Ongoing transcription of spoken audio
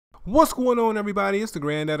What's going on, everybody? It's the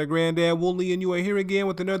Granddad Wooly, and you are here again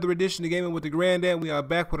with another edition of Gaming with the Granddad. We are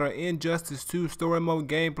back with our Injustice 2 story mode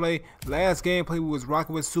gameplay. Last gameplay, we was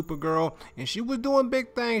rocking with Supergirl, and she was doing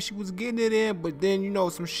big things. She was getting it in, but then, you know,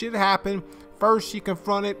 some shit happened. First, she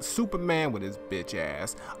confronted Superman with his bitch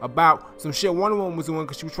ass about some shit Wonder Woman was doing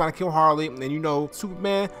because she was trying to kill Harley. And, you know,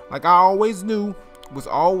 Superman, like I always knew, was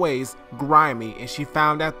always grimy, and she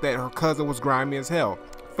found out that her cousin was grimy as hell.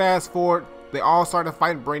 Fast forward. They all started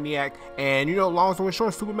fighting Brainiac, and you know, long story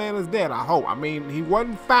short, Superman is dead, I hope. I mean, he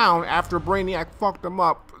wasn't found after Brainiac fucked him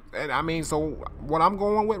up. And I mean, so what I'm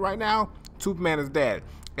going with right now, Superman is dead.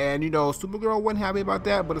 And you know, Supergirl wasn't happy about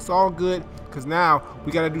that, but it's all good, because now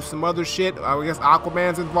we gotta do some other shit. I guess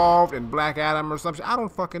Aquaman's involved, and Black Adam or something. I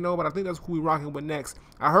don't fucking know, but I think that's who we rocking with next.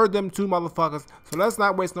 I heard them two motherfuckers, so let's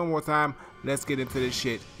not waste no more time. Let's get into this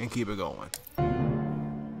shit and keep it going.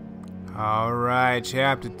 Alright,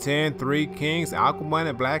 chapter 10, Three Kings, Aquaman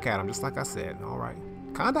and Black Adam, just like I said. Alright.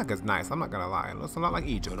 Conduct is nice, I'm not gonna lie. It looks a lot like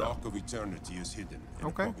Egypt. The Rock of Eternity is hidden in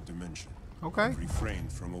a pocket dimension. Okay. I've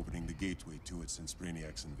refrained from opening the gateway to it since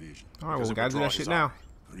Brainiac's invasion. Alright, well, we gotta do that shit now.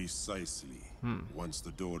 Precisely. Once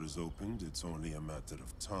the door is opened, it's only a matter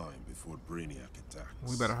of time before Brainiac attacks.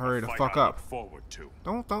 We better hurry the fuck up.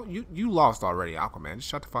 You lost already, Aquaman. Just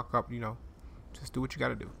shut the fuck up, you know. Just do what you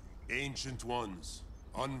gotta do. Ancient ones,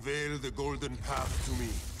 unveil the golden path to me.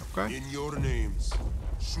 Okay. In your names.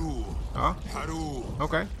 Shu, Haru,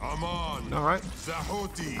 okay. Aman, alright.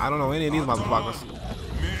 Zahoti. I don't know any of these motherfuckers.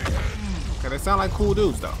 Okay, they sound like cool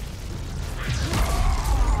dudes though.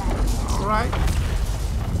 Alright.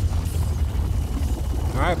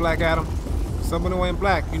 Alright, Black Adam. Someone who ain't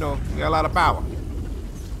black, you know, you got a lot of power.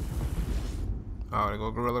 Oh, they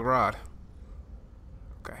go Gorilla Grodd.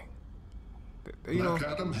 Okay. Black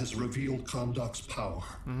Adam has revealed Kahndaq's power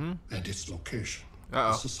and its location.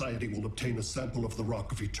 The Society will obtain a sample of the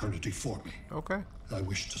Rock of Eternity for me. Okay. I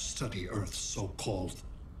wish to study Earth's so-called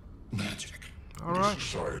magic. All right. The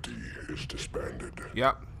Society is disbanded.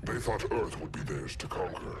 Yep. They thought Earth would be theirs to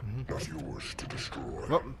conquer, not yours to destroy.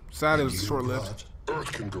 Well, sadly, it was short-lived.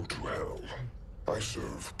 Earth can go to hell. I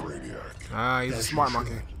serve Brainiac. Ah, he's a smart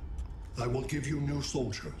monkey. I will give you new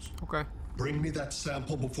soldiers. Okay. Bring me that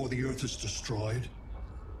sample before the Earth is destroyed,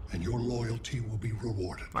 and your loyalty will be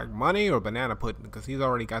rewarded. Like money or banana pudding? Because he's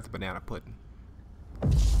already got the banana pudding.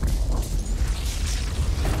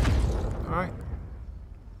 Alright.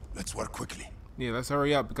 Let's work quickly. Yeah, let's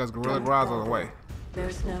hurry up because Gorilla Grodd's on the way.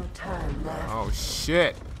 There's no time left. Oh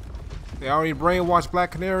shit. They already brainwashed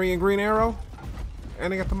Black Canary and Green Arrow?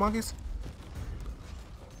 And they got the monkeys?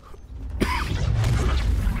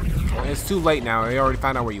 It's too late now. They already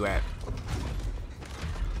found out where you at.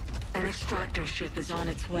 An extractor ship is on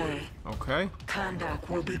its way. Okay. Kahndaq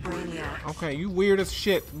will be Brainiac. Okay, you weird as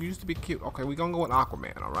shit. You used to be cute. Okay, we gonna go with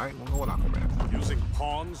Aquaman, alright? We'll go with Aquaman. Using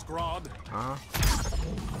pawns, Grodd?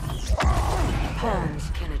 Pawns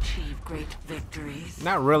can achieve great victories.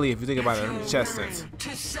 Not really if you think about it in the chess sense.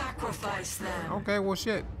 To sacrifice them. Okay, well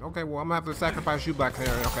shit. Okay, well I'm gonna have to sacrifice you, Black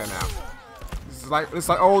Canary. Okay, now. It's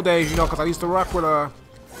like old days, you know, because I used to rock with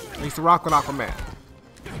Aquaman.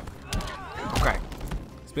 Okay.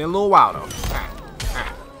 It's been a little while though.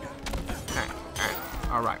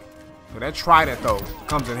 Alright. So that trident though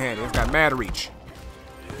comes in handy. It's got mad reach.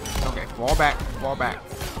 Okay, fall back, fall back.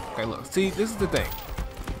 Okay, look. See, this is the thing.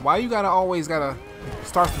 Why you always gotta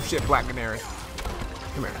start some shit, Black Canary?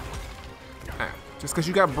 Come here. Just cause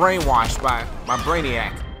you got brainwashed by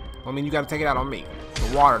Brainiac, I mean you gotta take it out on me.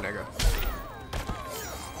 The water nigga.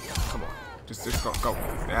 Come on. Just go.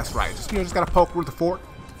 That's right. Just gotta poke with the fork.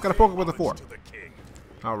 Gotta poke it with the fork.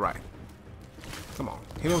 Alright. Come on.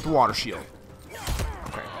 Hit me with the water shield.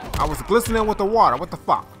 Okay. I was glistening with the water. What the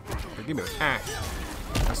fuck? Okay, give me this.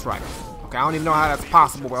 That's right. Okay, I don't even know how that's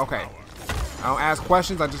possible, but okay. I don't ask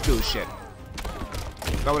questions, I just do shit.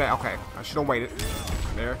 Throw that. Okay. I should have waited.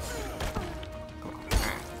 There. Come on.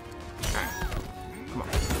 Come on.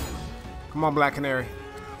 Come on, Black Canary.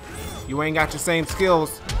 You ain't got your same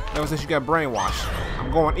skills ever since you got brainwashed.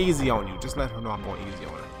 I'm going easy on you. Just let her know I'm going easy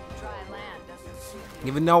on her.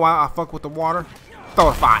 Even though I fuck with the water, throw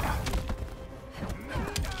a fire.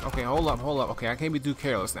 Okay, hold up. Okay, I can't be too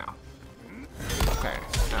careless now. Okay,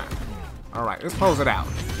 alright, let's close it out.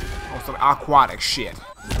 On some aquatic shit.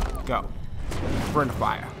 Go. Burn the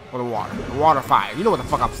fire. Or the water. The water fire. You know what the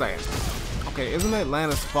fuck I'm saying. Okay, isn't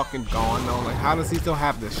Atlantis fucking gone though? Like, how does he still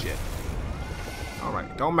have this shit?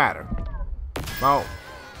 Alright, don't matter. Boom.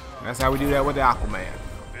 That's how we do that with the Aquaman.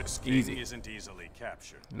 Easy. Isn't easily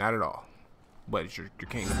captured. Not at all. But your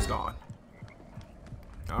kingdom's gone.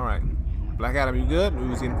 Alright. Black Adam, you good? We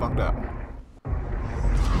was getting fucked up.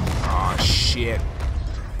 Oh shit.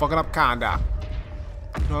 fucking up conduct.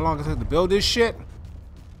 You know how long it takes to build this shit?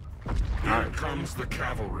 Here comes the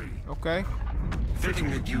cavalry. Okay. Fitting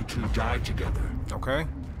that you two died together. Okay.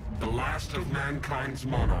 The last of mankind's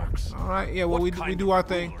monarchs. All right. Yeah. Well, we do our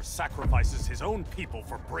thing. Sacrifices his own people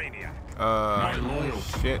for Brainiac. My loyalty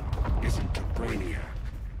Shit. isn't to Brainiac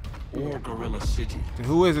or Gorilla City. Then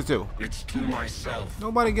who is it to? It's to myself.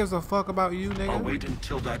 Nobody gives a fuck about you, I'll nigga. wait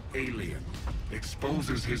until that alien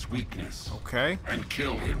exposes his weakness Okay. and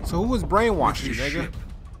kill him. So who was brainwashed you, With his nigga? ship.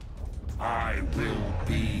 I will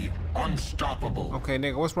be unstoppable. Okay,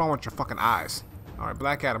 nigga. What's wrong with your fucking eyes? All right,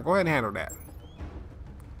 Black Adam. Go ahead and handle that.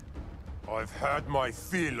 I've had my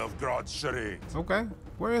fill of Grodd's charades. Okay.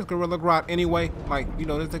 Where is Gorilla Grodd anyway? Like, you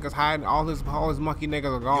know, this nigga's hiding. All his monkey niggas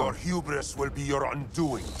are Your gone. hubris will be your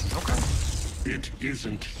undoing. Okay. It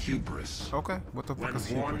isn't hubris. Okay. What the fuck When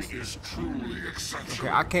is one hubris? is truly exceptional.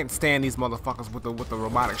 Okay, I can't stand these motherfuckers with the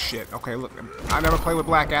robotic shit. Okay, look, I never played with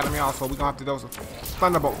Black Adam, y'all, so we gonna have to do some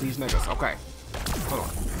thunderbolt these niggas. Okay, hold on.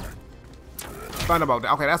 Thunderbolt.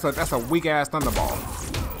 Okay, that's a weak ass thunderball.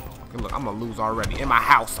 Okay, look, I'm gonna lose already in my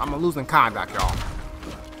house. I'm gonna lose in conduct, y'all,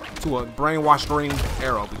 to a brainwashed green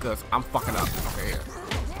arrow because I'm fucking up. Okay, here.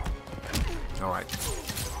 All right.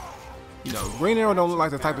 You know, Green Arrow don't look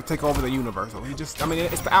like the type to take over the universe. So he just, I mean,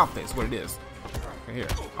 it's the outfit, it's what it is. Okay, here.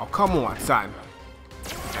 Oh, come on, son.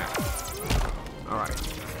 Alright.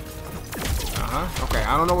 Okay,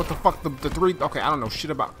 I don't know what the fuck the three, okay, I don't know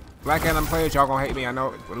shit about Black Adam players. Y'all gonna hate me, I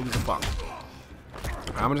know, but who the fuck?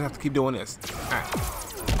 I'm gonna just have to keep doing this. Alright.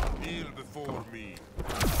 Kneel before me.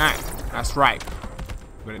 Alright, that's right.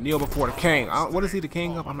 I'm gonna kneel before the king. What is he, the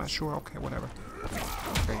king of? I'm not sure. Okay, whatever.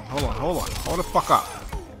 Okay, hold on. Hold the fuck up.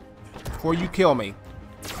 Before you kill me,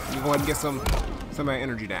 you go ahead and get some of that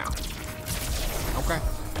energy down. Okay.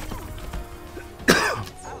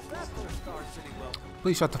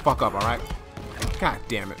 Please shut the fuck up, alright? God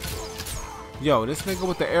damn it. Yo, this nigga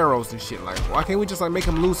with the arrows and shit, like, why can't we just like make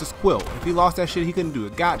him lose his quill? If he lost that shit, he couldn't do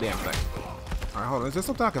a goddamn thing. Alright, hold on. Is there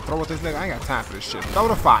something I can throw at this nigga? I ain't got time for this shit. Throw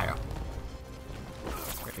the fire.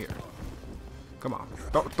 Okay, here. Come on.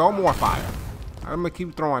 Throw more fire. I'm gonna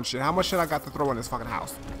keep throwing shit. How much shit I got to throw in this fucking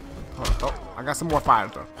house? Hold on. Oh, I got some more fire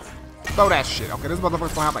to throw. Throw that shit. Okay, this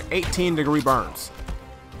motherfucker's gonna have like 18-degree burns.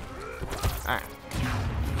 Alright.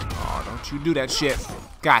 Oh, don't you do that shit.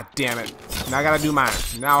 God damn it. Now I gotta do mine.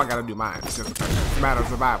 Now I gotta do mine. It's just a matter of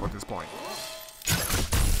survival at this point.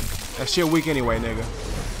 That shit weak anyway, nigga.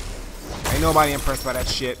 Ain't nobody impressed by that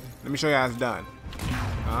shit. Let me show you how it's done.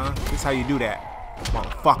 This is how you do that,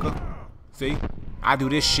 motherfucker. See? I do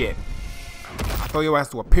this shit. I throw your ass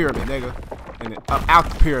to a pyramid, nigga. And then up out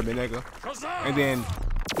the pyramid, nigga. And then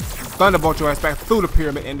thunderbolt your ass back through the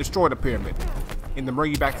pyramid and destroy the pyramid. And then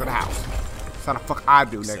bring you back to the house. That's how the fuck I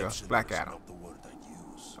do, nigga. Black Adam.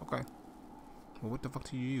 Okay. Well, what the fuck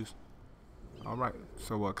do you use? Alright.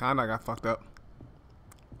 So, kinda got fucked up.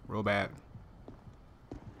 Real bad.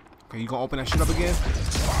 Okay, you gonna open that shit up again?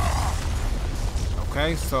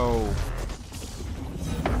 Okay, so...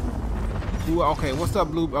 Okay, what's up,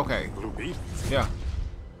 Blue? Okay. Blue Beetle? Yeah.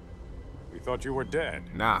 We thought you were dead.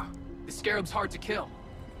 Nah. The Scarab's hard to kill.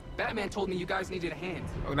 Batman told me you guys needed a hand.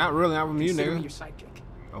 Oh, not really. Not from you, Consider me nigga. your sidekick.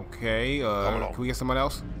 Okay, can we get someone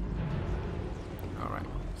else? Alright.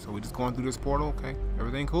 So we just going through this portal, okay.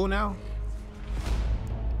 Everything cool now?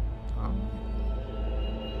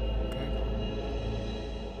 Okay.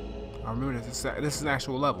 I remember this is an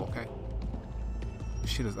actual level, okay? This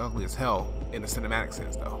shit is ugly as hell in the cinematic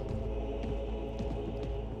sense, though.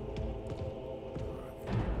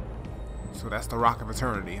 So that's the Rock of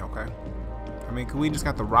Eternity, okay? I mean, can we just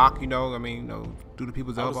got the rock, you know? I mean, you know, do the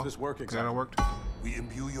people's elbow? How does this work exactly? That worked? We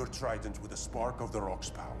imbue your trident with a spark of the rock's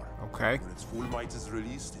power. Okay. When its full might is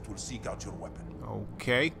released, it will seek out your weapon.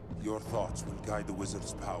 Okay. Your thoughts will guide the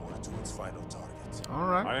wizard's power to its final target.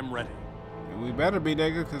 Alright. I am ready. We better be,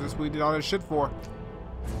 nigga, because that's what we did all this shit for.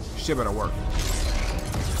 Shit better work.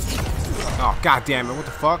 Oh, god damn it, what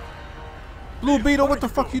the fuck? Blue Beetle, what the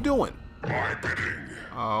fuck you doing? My bidding.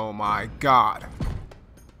 Oh my god.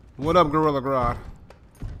 What up, Gorilla Grodd?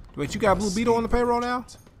 Wait, you got Blue Beetle on the payroll now?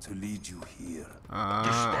 To lead you here.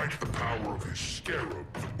 Despite the power of his scarab,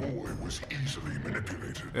 the boy was easily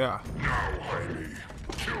manipulated. Yeah. Now, Jaime,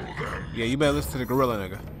 kill them. Yeah, you better listen to the gorilla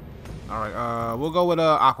nigga. Alright, we'll go with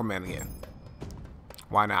Aquaman again.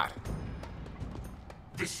 Why not?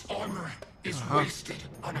 This armor is wasted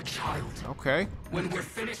on a child. Okay. When we're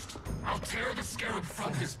finished, I'll tear the scarab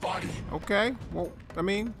from his body. Okay. Well, I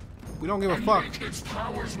mean, we don't give a fuck. Make its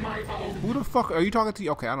powers my own. Who the fuck are you talking to?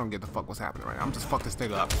 Okay, I don't give the fuck what's happening right now. I'm just fuck this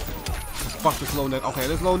nigga up. Just fuck this little nigga. Okay,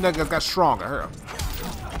 this little nigga's got stronger. Here.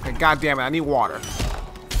 Okay, god damn it, I need water.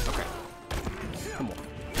 Okay. Come on.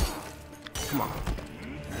 Come on.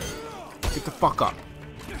 Get the fuck up.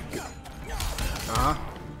 Uh-huh.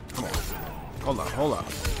 Come on. Hold up.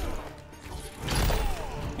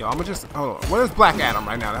 Yo, I'ma just, hold on. Where's Black Adam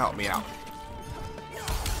right now to help me out?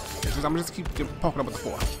 I'ma just keep poking up with the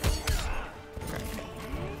 4. Okay.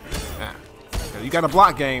 Yeah. You got a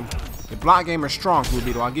block game. The block game is strong, Blue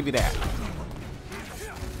Beetle. I'll give you that.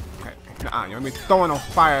 Okay. Nah, you want me throwing no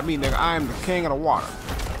fire at me, nigga. I am the king of the water.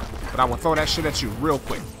 But I will throw that shit at you real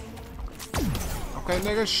quick. Okay,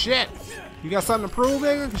 nigga. Shit. You got something to prove,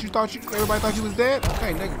 nigga? Cause everybody thought you was dead?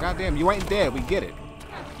 Okay, nigga. Goddamn, you ain't dead. We get it.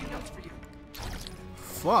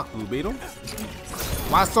 Fuck, Blue Beetle.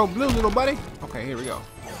 Why so blue, little buddy? Okay, here we go.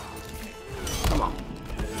 Come on.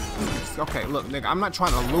 Okay, look, nigga. I'm not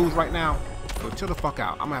trying to lose right now. So chill the fuck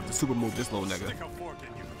out. I'm gonna have to super move this little nigga.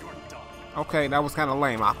 Okay, that was kind of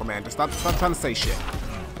lame, Aquaman. Just stop trying to say shit.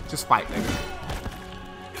 Just fight, nigga.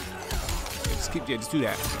 Yeah, just do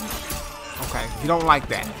that. Okay, you don't like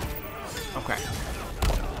that. Okay.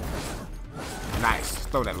 Nice.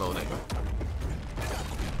 Throw that little nigga.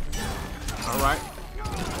 All right.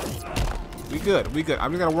 We good. I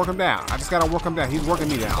just gotta work him down. He's working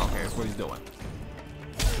me down. Okay, that's what he's doing.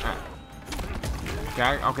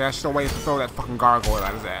 Right. Okay, I should have waited to throw that fucking gargoyle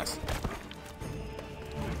at his ass.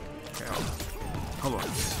 Okay, hold on.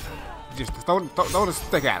 Just throw the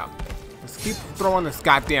stick at him. Let's keep throwing this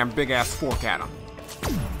goddamn big ass fork at him.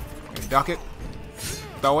 Okay, duck it.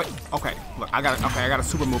 Throw it. Okay, look, I gotta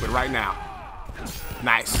super move it right now.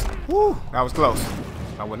 Nice. Woo, that was close.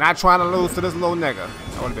 I was not trying to lose to this little nigga.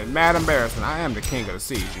 That would have been mad embarrassing. I am the king of the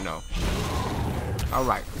seas, you know.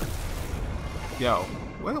 Alright. Yo,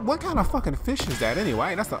 what kind of fucking fish is that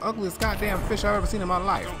anyway? That's the ugliest goddamn fish I've ever seen in my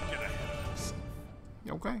life.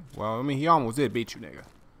 Okay, well, I mean, he almost did beat you, nigga.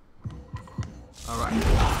 Alright.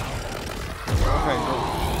 Okay, go.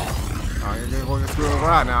 Alright, you're going to screw it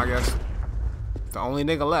right now, I guess. The only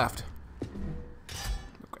nigga left.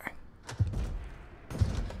 Okay.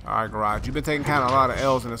 Alright, Garage. You've been taking kind of a lot of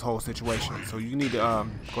L's in this whole situation, so you need to go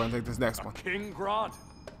ahead and take this next one. King Grodd?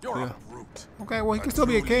 You're a brute. Okay, well, he can still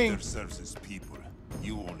be a king. Serves his people.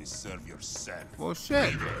 You only serve yourself. Well,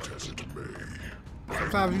 shit.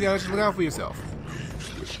 Sometimes you gotta just look out for yourself.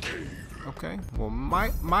 Okay. Well,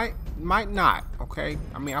 might not. Okay.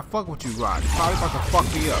 I mean, I fuck with you, Rod. You're probably about to fuck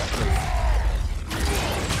me up.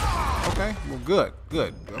 Okay. Well, good.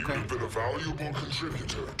 Okay. You've been a valuable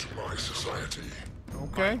contributor to my society.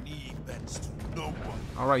 Okay.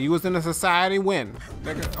 All right. You was in the society when,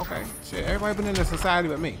 nigga. Okay. Shit. Everybody been in the society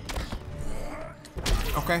but me.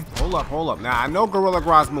 Okay. Hold up. Now I know Gorilla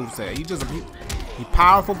Grodd's moveset. He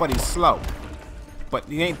powerful, but he's slow. But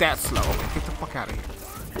he ain't that slow. Okay, get the fuck out of here.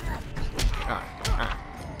 Alright.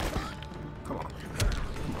 Come on.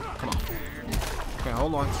 Okay,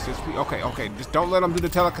 hold on. Okay. Just don't let him do the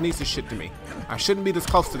telekinesis shit to me. I shouldn't be this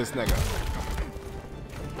close to this nigga.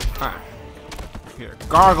 Alright. Here.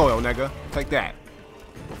 Gargoyle, nigga. Take that.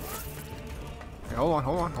 Okay, hold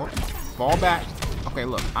on. Fall back. Okay,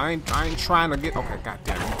 look. I ain't trying to get. Okay,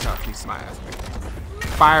 goddamn. You telekinesis my ass, nigga.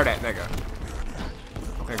 Fire that nigga.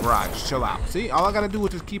 Okay, Garage, chill out. See, all I gotta do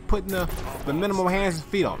is just keep putting the minimum hands and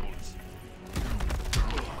feet on him.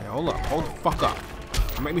 Okay, hold up. Hold the fuck up.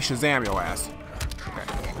 Make me Shazam your ass. Okay,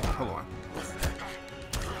 hold on.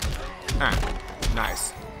 Alright,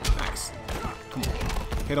 nice. Come on.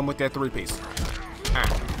 Hit him with that 3-piece.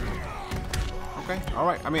 Alright. Okay,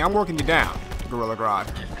 alright. I mean, I'm working you down, Gorilla Grodd.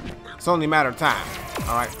 It's only a matter of time.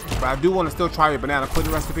 Alright, but I do want to still try your banana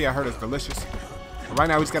pudding recipe. I heard it's delicious. Right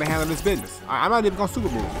now we just gotta handle this business. I'm not even gonna super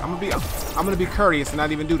move. I'm gonna be courteous and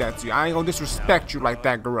not even do that to you. I ain't gonna disrespect you like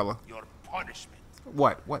that, Gorilla. Your punishment.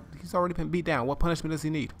 What? He's already been beat down. What punishment does he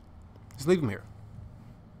need? Just leave him here.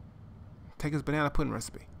 Take his banana pudding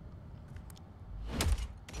recipe.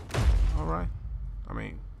 All right. I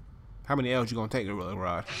mean, how many L's you gonna take, Gorilla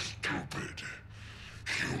Grodd? Stupid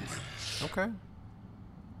humans. Okay.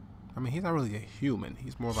 I mean, he's not really a human.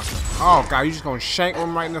 He's more of like a... Oh, God, you just gonna shank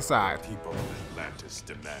him right in the side. People of Atlantis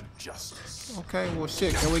demand justice. Okay, well,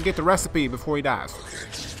 shit. Can we get the recipe before he dies?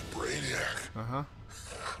 Against Brainiac. Uh-huh.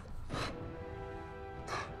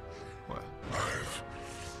 What? I've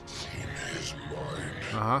seen his mind.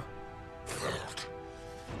 Uh-huh. Felt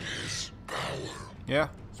his power. Yeah,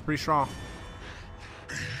 it's pretty strong.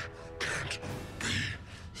 He can't be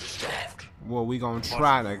stopped. Well, we gonna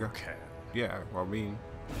try, nigga. Okay. Yeah, well, I mean...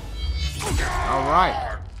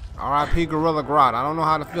 Alright. R.I.P. Gorilla Grodd. I don't know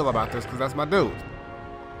how to feel about this, because that's my dude.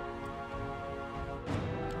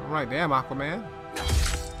 Alright, damn, Aquaman.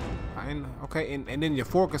 Okay, and then your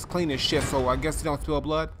fork is clean as shit, so I guess you don't spill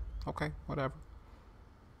blood? Okay, whatever.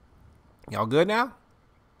 Y'all good now?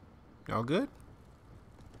 Y'all good?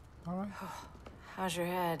 Alright. How's your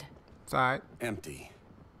head? It's alright. Empty.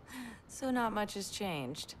 So not much has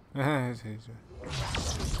changed. Baron,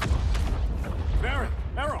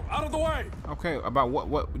 Arrow, out of the way! Okay, about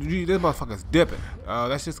what? This motherfucker's dipping.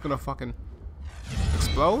 That's just gonna fucking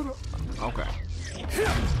explode? Okay.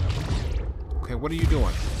 Okay, what are you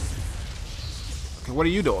doing? Okay, what are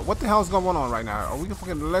you doing? What the hell's going on right now? Are we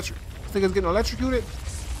fucking electric? Think it's getting electrocuted?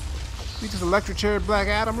 We just electric chair Black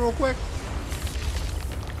Adam real quick?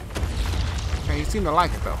 Okay, he seemed to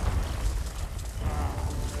like it though.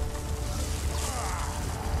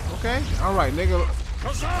 Okay, alright, nigga.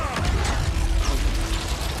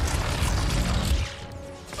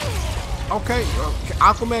 Okay,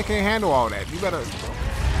 Aquaman can't handle all that. You better.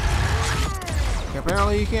 Okay,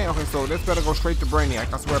 apparently he can't. Okay, so this better go straight to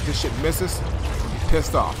Brainiac. I swear if this shit misses, he's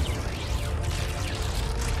pissed off.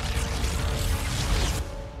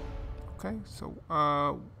 Okay, so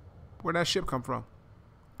where'd that ship come from?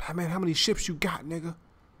 Batman, how many ships you got, nigga?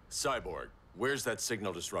 Cyborg, where's that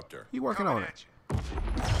signal disruptor? You working on it?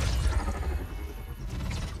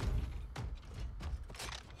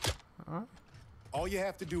 Alright. All you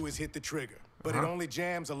have to do is hit the trigger, but it only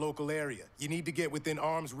jams a local area. You need to get within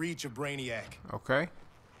arm's reach of Brainiac. Okay.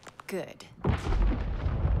 Good.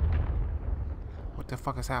 What the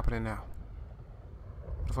fuck is happening now?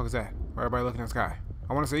 What the fuck is that? Why everybody looking in the sky?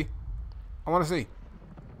 I wanna see. I wanna see.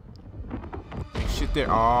 Shit there.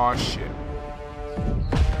 Oh shit.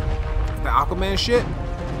 The Aquaman shit?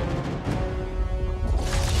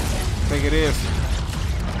 I think it is.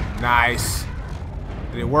 Nice.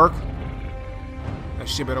 Did it work? That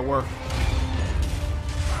shit better work.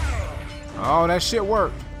 Oh, that shit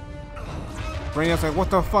worked. Brainiac's like, what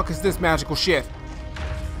the fuck is this magical shit?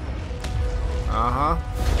 Uh-huh.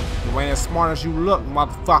 You ain't as smart as you look,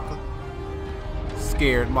 motherfucker.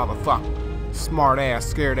 Scared motherfucker. Smart ass,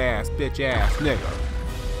 scared ass, bitch ass nigga.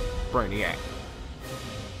 Brainiac.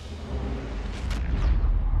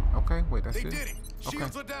 Okay, wait, that's it. They did it.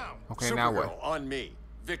 Shields are down. Okay, now what? Supergirl, on me.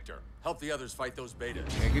 Victor, help the others fight those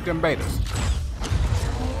betas. Yeah, get them betas.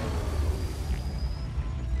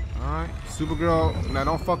 Alright, Supergirl, now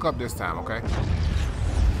don't fuck up this time, okay?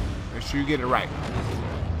 Make sure you get it right.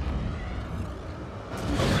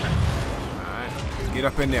 Alright, get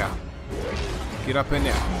up in there. Get up in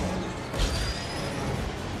there.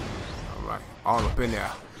 Alright, all up in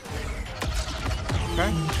there.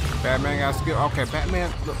 Okay, Batman got skill. Okay,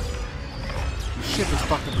 Batman, look. The ship is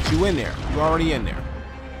fucking, but you in there. You already in there.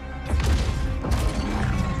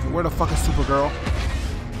 Where the fuck is Supergirl?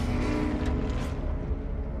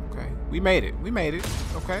 Okay, we made it. We made it.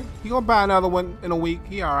 Okay, he gonna buy another one in a week.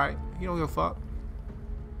 He all right. He don't give a fuck.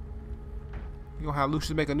 You gonna have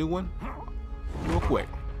Lucius make a new one real quick.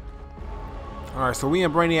 All right, so we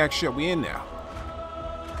in Brainiac ship. We in there.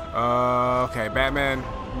 Okay, Batman.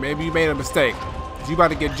 Maybe you made a mistake. You about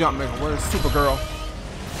to get jumped, nigga. Where's Supergirl?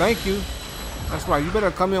 Thank you. That's right. You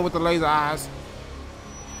better come in with the laser eyes.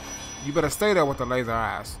 You better stay there with the laser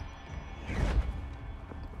eyes.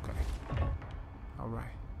 Okay.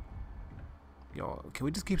 Alright. Yo, can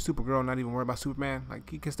we just keep Supergirl and not even worry about Superman? Like,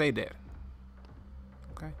 he can stay dead.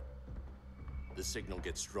 Okay. The signal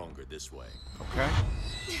gets stronger this way. Okay.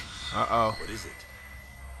 Uh-oh. What is it?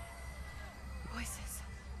 Voices.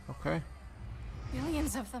 Okay.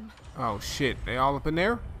 Millions of them. Oh, shit. They all up in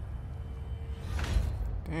there?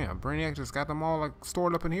 Damn, Brainiac just got them all, like,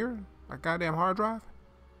 stored up in here? Like, goddamn hard drive?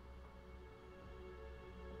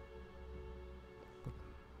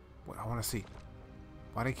 What I want to see.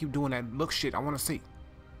 Why they keep doing that look shit? I want to see.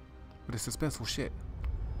 But it's suspenseful shit.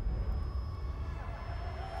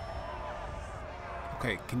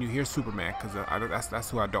 Okay, can you hear Superman? Because that's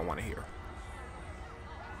who I don't want to hear.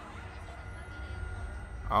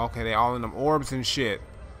 Okay, they all in them orbs and shit.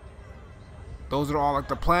 Those are all like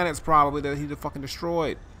the planets probably that he fucking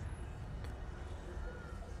destroyed.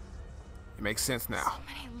 It makes sense now. So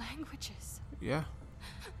many languages. Yeah.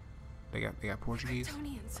 They got Portuguese.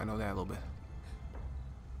 Kryptonians. I know that a little bit.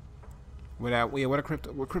 What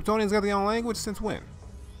Kryptonians got their own language since when?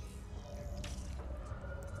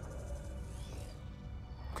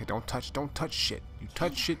 Okay, don't touch shit. You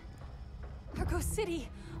touch shit. Argo City.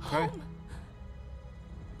 Okay. Home.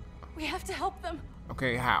 We have to help them.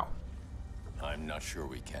 Okay, how? I'm not sure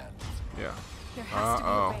we can. Yeah. There has to be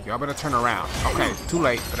a way. Y'all better turn around. Okay, too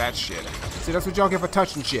late for that shit. See, that's what y'all get for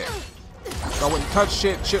touching shit. Y'all wouldn't touch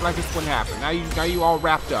shit like this wouldn't happen. Now you all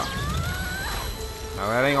wrapped up. No,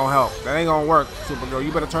 that ain't gonna help. That ain't gonna work, Supergirl.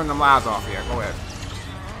 You better turn them lights off here. Go ahead.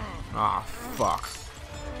 Ah, fuck.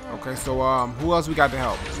 Okay, so who else we got to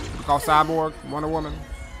help? We call Cyborg, Wonder Woman,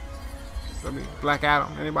 Black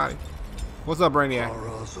Adam, anybody? What's up, Brainiac?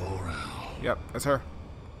 Yep, that's her.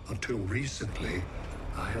 Until recently,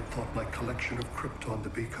 I had thought my collection of Krypton to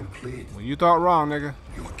be complete. Well, you thought wrong, nigga.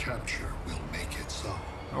 Your capture will make it so.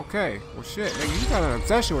 Okay, well shit, nigga, you got an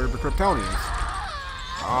obsession with the Kryptonians.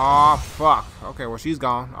 Aw, fuck. Okay, well she's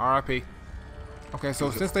gone. R.I.P. Okay,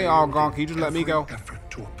 so since they all gone, can you just let me go?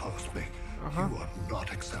 Effort to oppose me. You are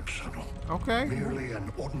not exceptional. Okay. Merely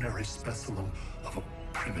an ordinary specimen of a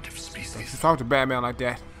primitive species. You talk to Batman like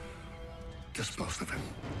that. Dispose of him.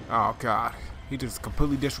 Oh god, he just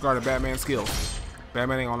completely disregarded Batman's skills.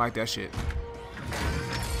 Batman ain't gonna like that shit.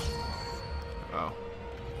 Oh.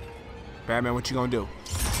 Batman, what you gonna do?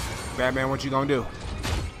 Batman, what you gonna do?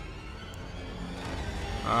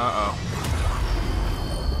 Uh-oh.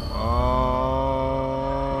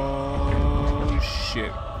 Oh,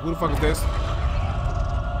 shit. Who the fuck is this?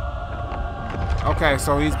 Okay,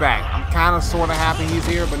 so he's back. I'm kind of sort of happy he's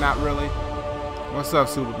here, but not really. What's up,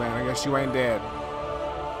 Superman? I guess you ain't dead.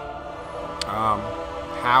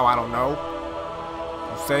 How? I don't know.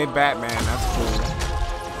 You saved Batman. That's cool.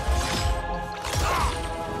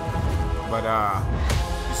 But,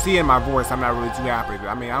 you see in my voice, I'm not really too happy.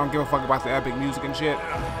 I mean, I don't give a fuck about the epic music and shit.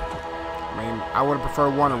 I mean, I would have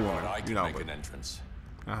preferred Wonder Woman, you know. Make an entrance.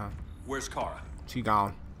 Where's Kara? She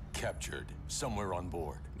gone. Captured somewhere on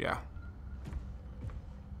board. Yeah.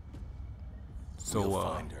 So, We'll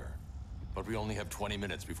find her. But we only have 20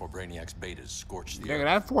 minutes before Brainiac's betas scorch the nigga, earth.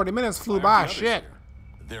 that 40 minutes flew by. Shit.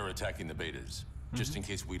 They're attacking the betas, just in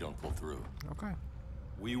case we don't pull through. Okay.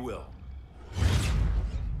 We will.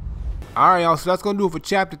 Alright, y'all, so that's gonna do it for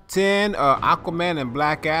chapter 10, Aquaman and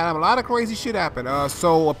Black Adam. A lot of crazy shit happened.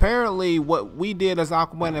 So apparently what we did as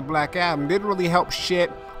Aquaman and Black Adam didn't really help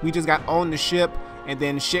shit. We just got on the ship, and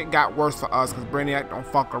then shit got worse for us because Brainiac don't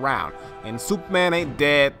fuck around. And Superman ain't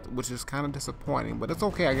dead, which is kind of disappointing, but it's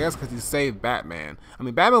okay, I guess, because he saved Batman. I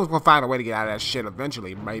mean, Batman was gonna find a way to get out of that shit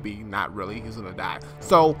eventually. Maybe, not really, he's gonna die.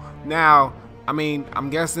 So, now, I mean,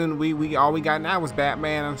 I'm guessing we all we got now is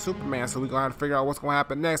Batman and Superman, so we gonna have to figure out what's gonna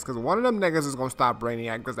happen next, because one of them niggas is gonna stop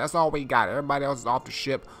Brainiac, because that's all we got. Everybody else is off the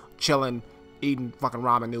ship, chilling, eating fucking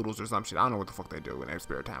ramen noodles or some shit. I don't know what the fuck they do in their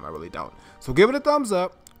spare time, I really don't. So give it a thumbs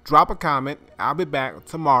up, drop a comment. I'll be back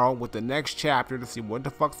tomorrow with the next chapter to see what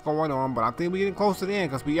the fuck's going on, but I think we're getting close to the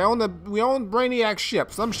end, because we own Brainiac's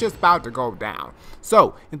ship. Some shit's about to go down.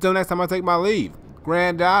 So, until next time I take my leave,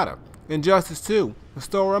 Granddaughter, Injustice 2,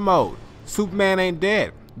 Restorer Mode, Superman ain't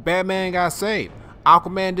dead, Batman got saved,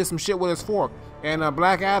 Aquaman did some shit with his fork, and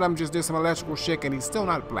Black Adam just did some electrical shit, and he's still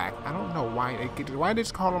not black. I don't know why they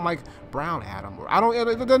just call him like Brown Adam.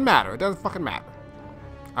 It doesn't matter. It doesn't fucking matter.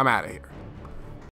 I'm out of here.